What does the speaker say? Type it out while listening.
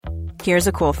Here's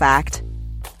a cool fact.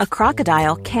 A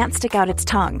crocodile can't stick out its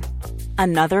tongue.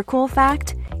 Another cool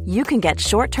fact, you can get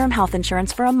short-term health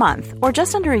insurance for a month or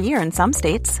just under a year in some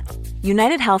states.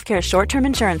 United Healthcare short-term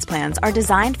insurance plans are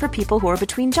designed for people who are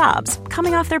between jobs,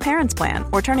 coming off their parents' plan,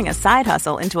 or turning a side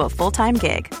hustle into a full-time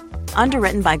gig.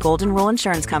 Underwritten by Golden Rule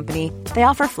Insurance Company, they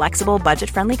offer flexible,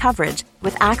 budget-friendly coverage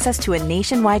with access to a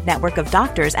nationwide network of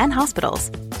doctors and hospitals.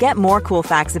 Get more cool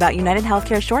facts about United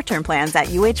Healthcare short-term plans at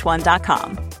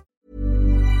uh1.com.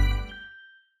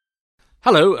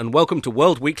 Hello and welcome to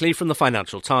World Weekly from the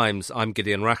Financial Times. I'm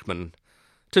Gideon Rachman.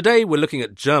 Today we're looking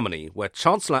at Germany, where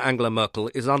Chancellor Angela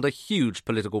Merkel is under huge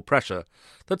political pressure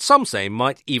that some say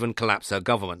might even collapse her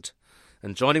government.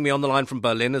 And joining me on the line from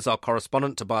Berlin is our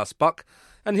correspondent Tobias Buck,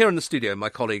 and here in the studio my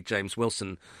colleague James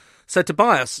Wilson. So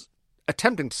Tobias,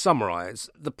 attempting to summarise,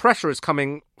 the pressure is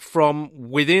coming from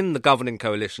within the governing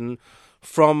coalition,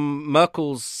 from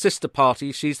Merkel's sister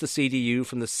party, she's the CDU,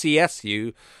 from the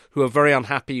CSU, who are very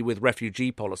unhappy with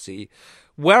refugee policy.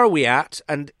 Where are we at,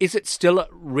 and is it still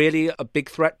really a big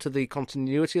threat to the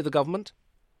continuity of the government?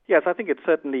 Yes, I think it's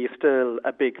certainly still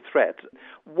a big threat.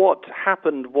 What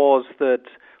happened was that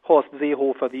Horst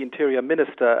Seehofer, the interior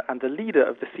minister and the leader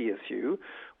of the CSU,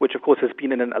 which of course has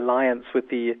been in an alliance with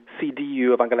the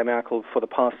CDU of Angela Merkel for the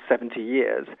past 70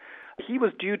 years, he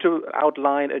was due to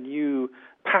outline a new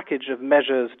package of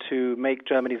measures to make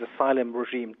Germany's asylum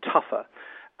regime tougher.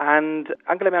 And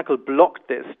Angela Merkel blocked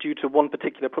this due to one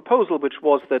particular proposal, which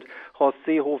was that Horst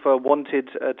Seehofer wanted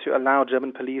to allow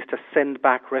German police to send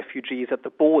back refugees at the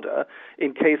border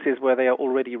in cases where they are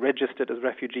already registered as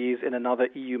refugees in another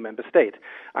EU member state.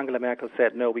 Angela Merkel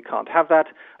said, no, we can't have that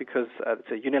because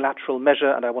it's a unilateral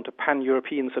measure and I want a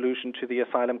pan-European solution to the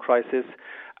asylum crisis.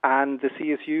 And the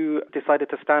CSU decided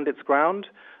to stand its ground.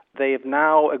 They have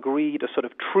now agreed a sort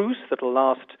of truce that will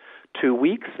last 2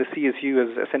 weeks. The CSU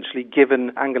has essentially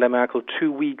given Angela Merkel 2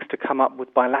 weeks to come up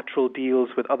with bilateral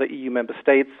deals with other EU member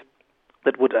states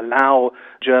that would allow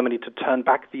Germany to turn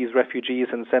back these refugees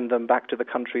and send them back to the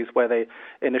countries where they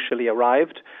initially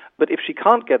arrived. But if she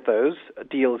can't get those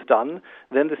deals done,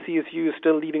 then the CSU is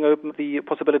still leaving open the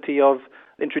possibility of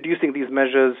introducing these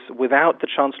measures without the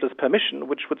Chancellor's permission,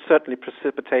 which would certainly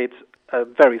precipitate a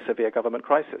very severe government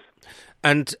crisis.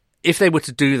 And if they were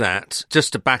to do that,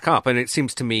 just to back up, and it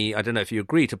seems to me, I don't know if you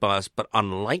agree, Tobias, but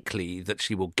unlikely that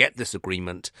she will get this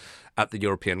agreement at the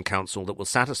European Council that will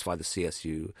satisfy the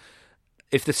CSU.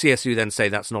 If the CSU then say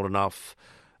that's not enough,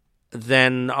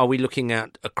 then are we looking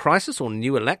at a crisis or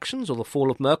new elections or the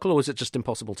fall of Merkel, or is it just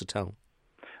impossible to tell?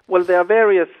 Well, there are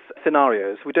various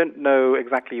scenarios. We don't know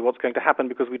exactly what's going to happen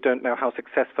because we don't know how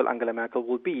successful Angela Merkel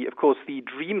will be. Of course, the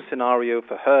dream scenario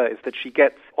for her is that she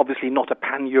gets, obviously not a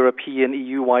pan-European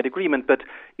EU-wide agreement, but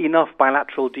enough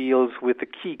bilateral deals with the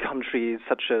key countries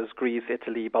such as Greece,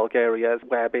 Italy, Bulgaria,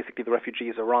 where basically the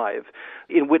refugees arrive,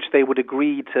 in which they would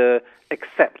agree to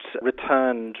accept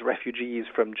returned refugees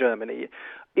from Germany.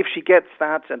 If she gets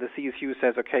that and the CSU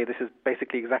says, okay, this is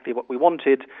basically exactly what we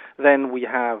wanted, then we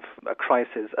have a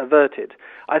crisis averted.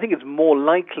 I think it's more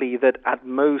likely that at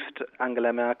most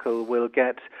Angela Merkel will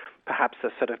get perhaps a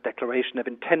sort of declaration of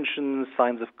intentions,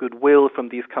 signs of goodwill from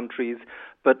these countries,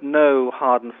 but no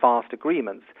hard and fast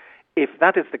agreements. If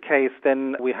that is the case,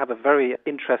 then we have a very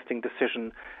interesting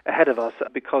decision ahead of us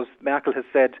because Merkel has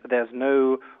said there's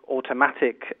no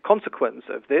automatic consequence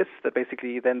of this, that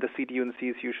basically then the CDU and the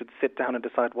CSU should sit down and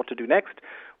decide what to do next,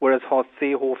 whereas Horst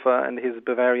Seehofer and his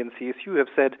Bavarian CSU have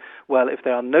said, well, if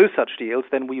there are no such deals,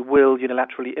 then we will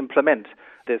unilaterally implement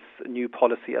this new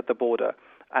policy at the border.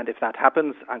 And if that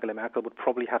happens, Angela Merkel would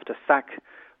probably have to sack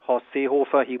Horst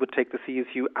Seehofer. He would take the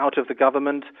CSU out of the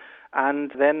government,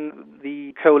 and then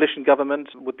the coalition government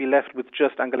would be left with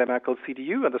just Angela Merkel's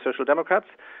CDU and the Social Democrats,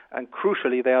 and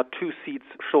crucially, they are 2 seats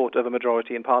short of a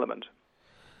majority in parliament.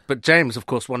 But James, of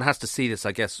course, one has to see this,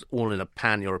 I guess, all in a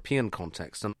pan-European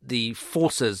context. And the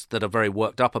forces that are very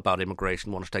worked up about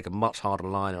immigration, want to take a much harder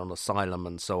line on asylum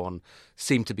and so on,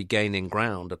 seem to be gaining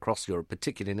ground across Europe,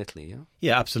 particularly in Italy, yeah?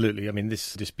 Yeah, absolutely. I mean,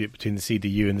 this dispute between the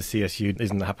CDU and the CSU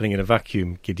isn't happening in a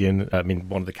vacuum, Gideon. I mean,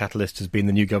 one of the catalysts has been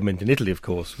the new government in Italy, of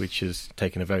course, which has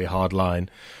taken a very hard line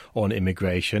on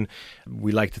immigration.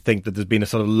 We like to think that there's been a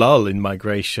sort of lull in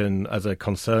migration as a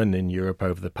concern in Europe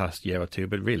over the past year or two,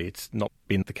 but really it's not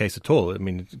been the case at all. I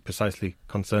mean, precisely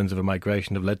concerns over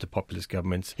migration have led to populist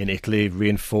governments in Italy,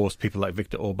 reinforced people like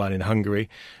Viktor Orban in Hungary,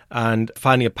 and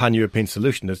finding a pan-European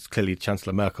solution, as clearly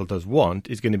Chancellor Merkel does want,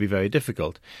 is going to be very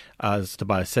difficult. As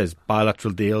Tobias says,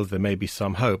 bilateral deals, there may be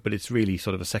some hope, but it's really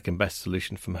sort of a second-best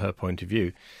solution from her point of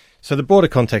view. So the broader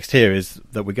context here is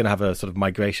that we're going to have a sort of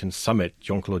migration summit.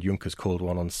 Jean-Claude Juncker's called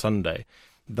one on Sunday.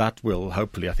 That will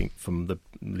hopefully, I think, from the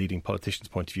leading politicians'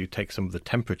 point of view, take some of the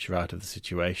temperature out of the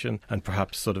situation and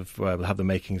perhaps sort of will have the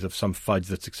makings of some fudge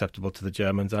that's acceptable to the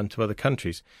Germans and to other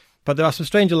countries. But there are some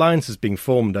strange alliances being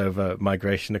formed over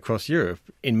migration across Europe.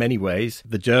 In many ways,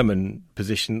 the German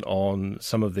position on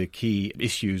some of the key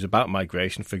issues about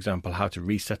migration, for example, how to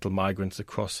resettle migrants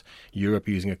across Europe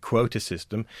using a quota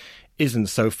system, isn't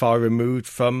so far removed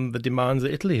from the demands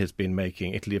that Italy has been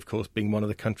making. Italy, of course, being one of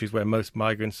the countries where most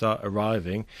migrants are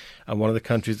arriving and one of the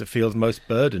countries that feels most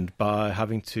burdened by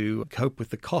having to cope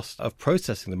with the cost of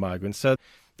processing the migrants. So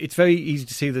it's very easy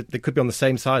to see that they could be on the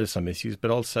same side of some issues,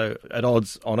 but also at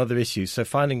odds on other issues. So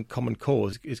finding common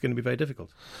cause is going to be very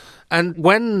difficult. And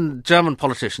when German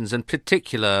politicians, in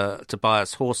particular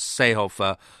Tobias Horst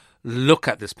Seehofer, look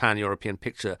at this pan-European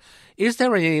picture, is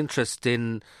there any interest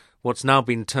in what's now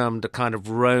been termed a kind of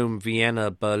Rome,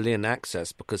 Vienna, Berlin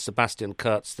axis? Because Sebastian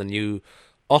Kurz, the new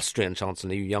Austrian Chancellor,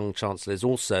 new young Chancellor, is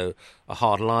also a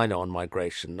hardliner on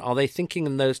migration. Are they thinking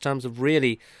in those terms of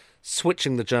really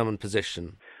switching the German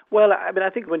position? Well, I mean, I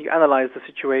think when you analyse the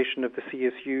situation of the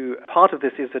CSU, part of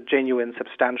this is a genuine,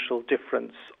 substantial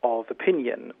difference of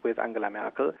opinion with Angela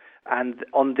Merkel. And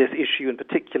on this issue in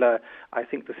particular, I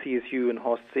think the CSU and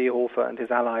Horst Seehofer and his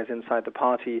allies inside the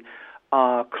party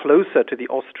are closer to the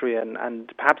Austrian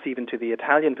and perhaps even to the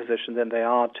Italian position than they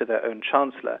are to their own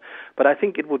chancellor. But I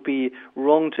think it would be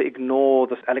wrong to ignore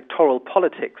the electoral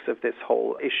politics of this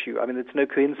whole issue. I mean, it's no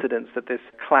coincidence that this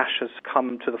clash has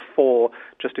come to the fore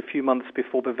just a few months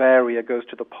before Bavaria goes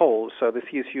to the polls. So the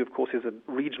CSU, of course, is a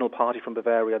regional party from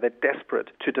Bavaria. They're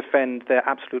desperate to defend their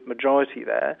absolute majority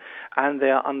there, and they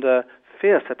are under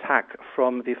fierce attack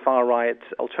from the far-right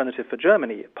Alternative for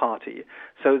Germany party.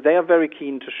 So they are very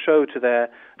keen to show to their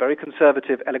very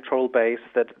conservative electoral base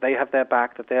that they have their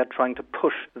back, that they are trying to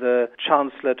push the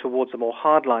Chancellor towards a more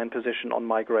hardline position on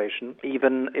migration,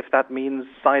 even if that means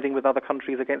siding with other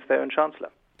countries against their own Chancellor.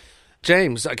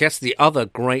 James, I guess the other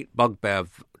great bugbear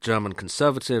of German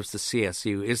conservatives, the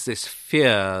CSU, is this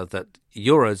fear that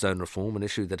Eurozone reform, an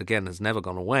issue that again has never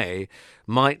gone away,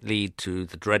 might lead to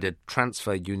the dreaded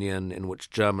transfer union in which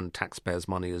German taxpayers'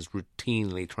 money is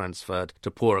routinely transferred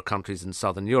to poorer countries in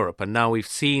southern Europe. And now we've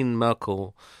seen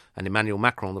Merkel and Emmanuel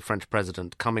Macron, the French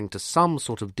president, coming to some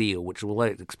sort of deal, which, although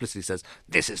it explicitly says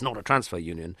this is not a transfer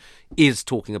union, is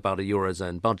talking about a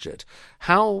Eurozone budget.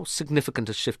 How significant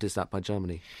a shift is that by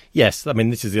Germany? Yes, I mean,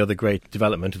 this is the other great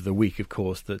development of the week, of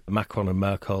course, that Macron and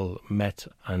Merkel met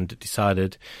and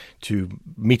decided to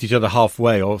meet each other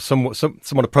halfway, or somewhat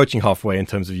approaching halfway in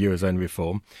terms of Eurozone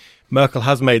reform. Merkel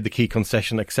has made the key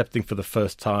concession, accepting for the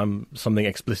first time something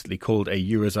explicitly called a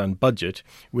Eurozone budget,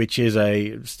 which is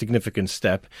a significant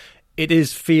step. It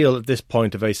is, feel at this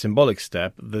point, a very symbolic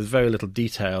step. There's very little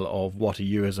detail of what a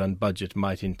Eurozone budget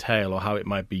might entail or how it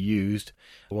might be used,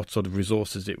 what sort of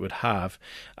resources it would have.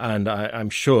 And I'm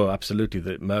sure absolutely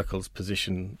that Merkel's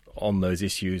position on those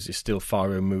issues is still far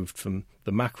removed from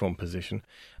the Macron position.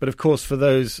 But of course, for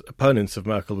those opponents of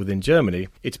Merkel within Germany,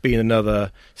 it's been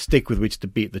another stick with which to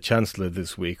beat the Chancellor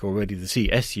this week. Already the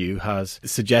CSU has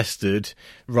suggested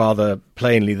rather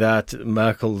plainly that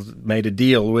Merkel made a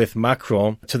deal with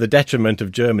Macron to the detriment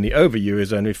of Germany over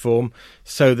Eurozone reform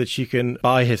so that she can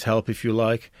buy his help, if you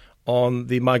like, on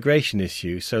the migration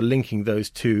issue, so linking those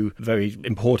two very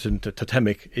important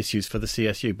totemic issues for the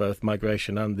CSU, both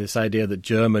migration and this idea that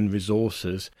German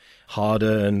resources,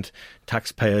 hard-earned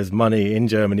taxpayers' money in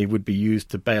Germany, would be used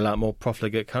to bail out more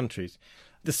profligate countries.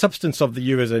 The substance of the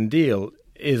Eurozone deal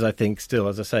is, I think, still,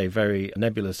 as I say, very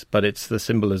nebulous, but it's the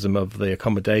symbolism of the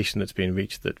accommodation that's been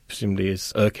reached that presumably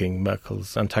is irking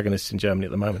Merkel's antagonists in Germany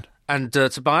at the moment. And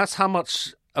Tobias, how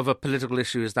much of a political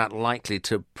issue is that likely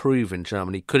to prove in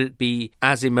Germany? Could it be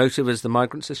as emotive as the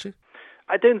migrants issue?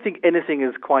 I don't think anything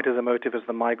is quite as emotive as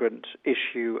the migrant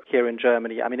issue here in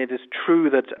Germany. I mean, it is true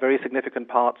that very significant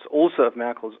parts also of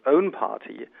Merkel's own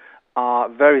party are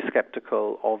very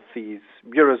sceptical of these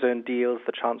Eurozone deals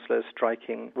the Chancellor is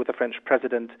striking with the French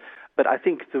president. But I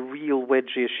think the real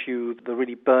wedge issue, the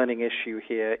really burning issue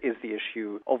here is the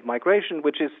issue of migration,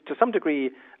 which is to some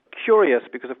degree curious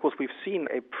because, of course, we've seen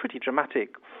a pretty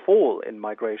dramatic fall in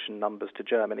migration numbers to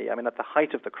Germany. I mean, at the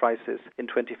height of the crisis in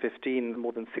 2015,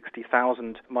 more than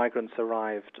 60,000 migrants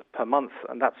arrived per month,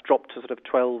 and that's dropped to sort of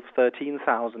 12,000,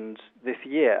 13,000 this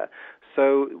year.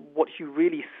 So what you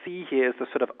really see here is the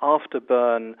sort of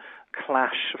afterburn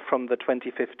clash from the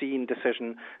 2015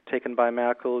 decision taken by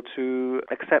Merkel to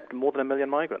accept more than 1 million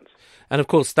migrants. And of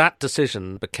course, that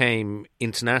decision became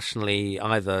internationally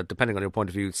either, depending on your point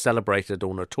of view, celebrated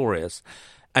or notorious.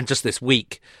 And just this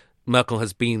week, Merkel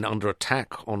has been under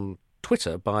attack on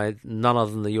Twitter by none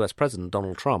other than the US President,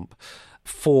 Donald Trump.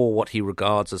 for what he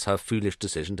regards as her foolish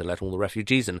decision to let all the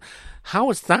refugees in. How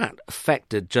has that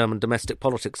affected German domestic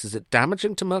politics? Is it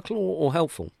damaging to Merkel or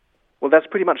helpful? Well, that's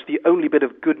pretty much the only bit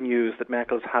of good news that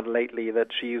Merkel's had lately, that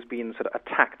she's been sort of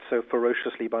attacked so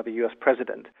ferociously by the US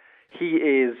president. He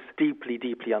is deeply,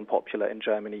 deeply unpopular in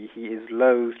Germany. He is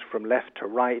loathed from left to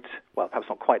right. Well, perhaps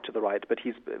not quite to the right, but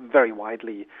he's very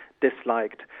widely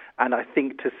disliked. And I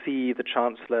think to see the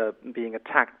Chancellor being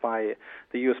attacked by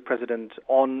the US president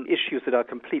on issues that are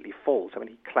completely false. I mean,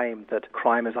 he claimed that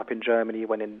crime is up in Germany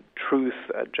when in truth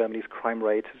Germany's crime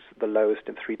rate is the lowest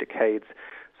in 3 decades.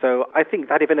 So I think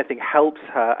that, if anything, helps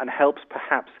her and helps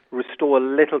perhaps restore a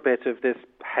little bit of this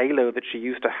halo that she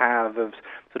used to have of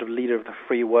sort of leader of the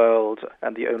free world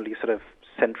and the only sort of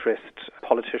centrist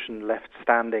politician left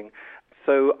standing.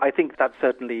 So I think that's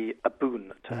certainly a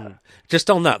boon to her. Just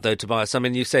on that, though, Tobias, I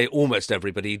mean, you say almost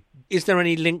everybody. Is there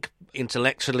any link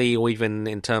intellectually or even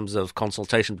in terms of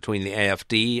consultation between the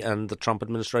AfD and the Trump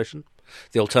administration?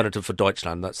 The Alternative for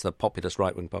Deutschland, that's the populist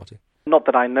right-wing party. Not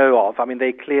that I know of. I mean,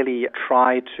 they clearly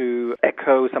try to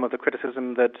echo some of the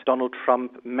criticism that Donald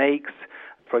Trump makes.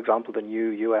 For example, the new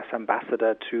U.S.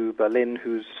 ambassador to Berlin,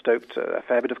 who's stoked a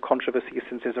fair bit of controversy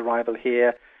since his arrival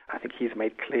here. I think he's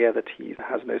made clear that he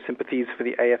has no sympathies for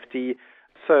the AfD.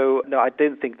 So, no, I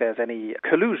don't think there's any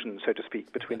collusion, so to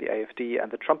speak, between the AfD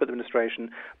and the Trump administration,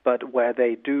 but where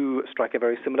they do strike a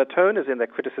very similar tone is in their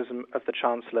criticism of the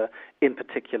Chancellor, in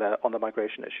particular on the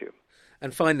migration issue.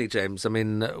 And finally, James, I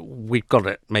mean, we've got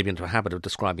it maybe into a habit of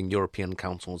describing European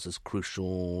councils as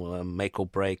crucial, make or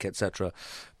break, etc.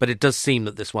 But it does seem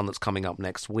that this one that's coming up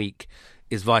next week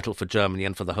is vital for Germany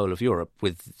and for the whole of Europe,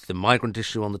 with the migrant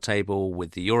issue on the table,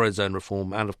 with the Eurozone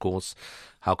reform, and, of course,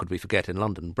 how could we forget in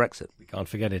London, Brexit? We can't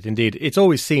forget it, indeed. It's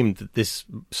always seemed that this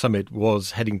summit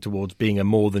was heading towards being a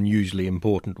more than usually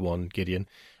important one, Gideon.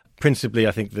 Principally,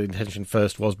 I think the intention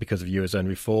first was because of Eurozone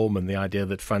reform and the idea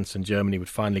that France and Germany would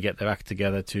finally get their act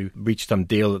together to reach some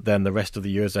deal that then the rest of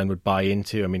the Eurozone would buy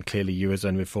into. I mean, clearly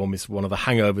Eurozone reform is one of the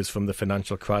hangovers from the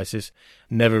financial crisis,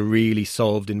 never really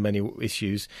solved in many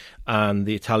issues. And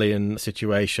the Italian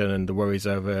situation and the worries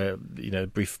over,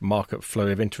 brief market flow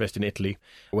of interest in Italy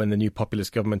when the new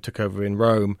populist government took over in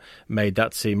Rome made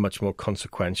that seem much more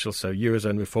consequential. So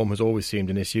Eurozone reform has always seemed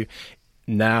an issue.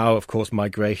 Now, of course,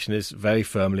 migration is very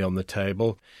firmly on the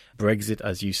table. Brexit,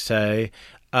 as you say.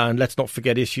 And let's not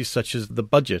forget issues such as the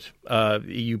budget.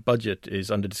 EU budget is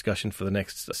under discussion for the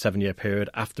next 7-year period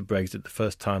after Brexit, the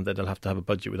first time that they'll have to have a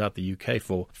budget without the UK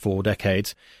for 4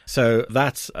 decades. So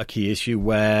that's a key issue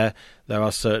where there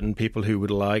are certain people who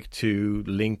would like to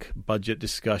link budget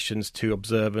discussions to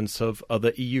observance of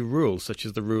other EU rules, such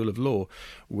as the rule of law,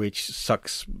 which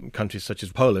sucks countries such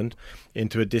as Poland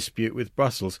into a dispute with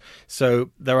Brussels. So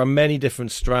there are many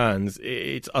different strands.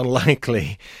 It's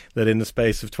unlikely that in the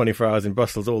space of 24 hours in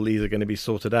Brussels, all these are going to be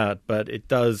sorted out, but it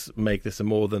does make this a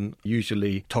more than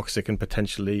usually toxic and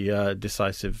potentially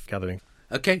decisive gathering.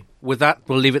 OK, with that,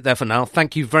 we'll leave it there for now.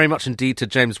 Thank you very much indeed to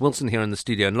James Wilson here in the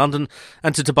studio in London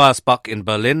and to Tobias Buck in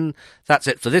Berlin. That's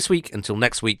it for this week. Until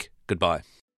next week, goodbye.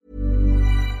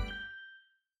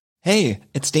 Hey,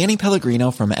 it's Danny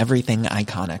Pellegrino from Everything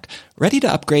Iconic. Ready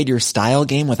to upgrade your style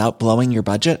game without blowing your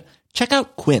budget? Check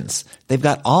out Quince. They've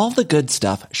got all the good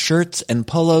stuff, shirts and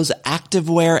polos,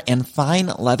 activewear, and fine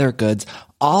leather goods,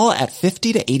 all at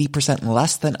 50 to 80%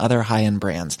 less than other high-end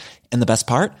brands. And the best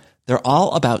part? They're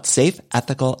all about safe,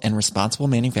 ethical, and responsible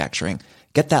manufacturing.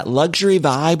 Get that luxury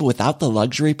vibe without the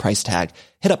luxury price tag.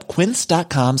 Hit up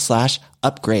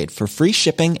quince.com/upgrade for free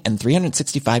shipping and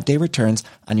 365-day returns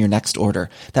on your next order.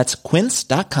 That's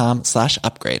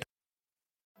quince.com/upgrade.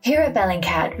 Here at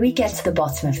Bellingcat, we get to the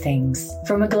bottom of things.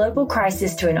 From a global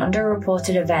crisis to an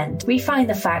underreported event, we find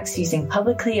the facts using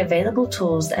publicly available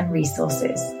tools and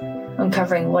resources,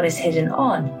 uncovering what is hidden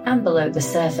on and below the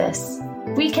surface.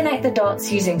 We connect the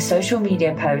dots using social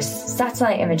media posts,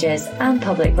 satellite images, and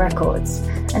public records,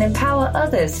 and empower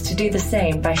others to do the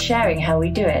same by sharing how we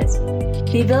do it.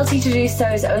 The ability to do so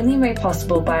is only made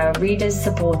possible by our readers,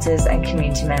 supporters, and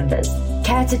community members.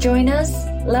 Care to join us?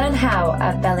 Learn how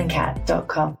at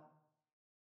bellingcat.com.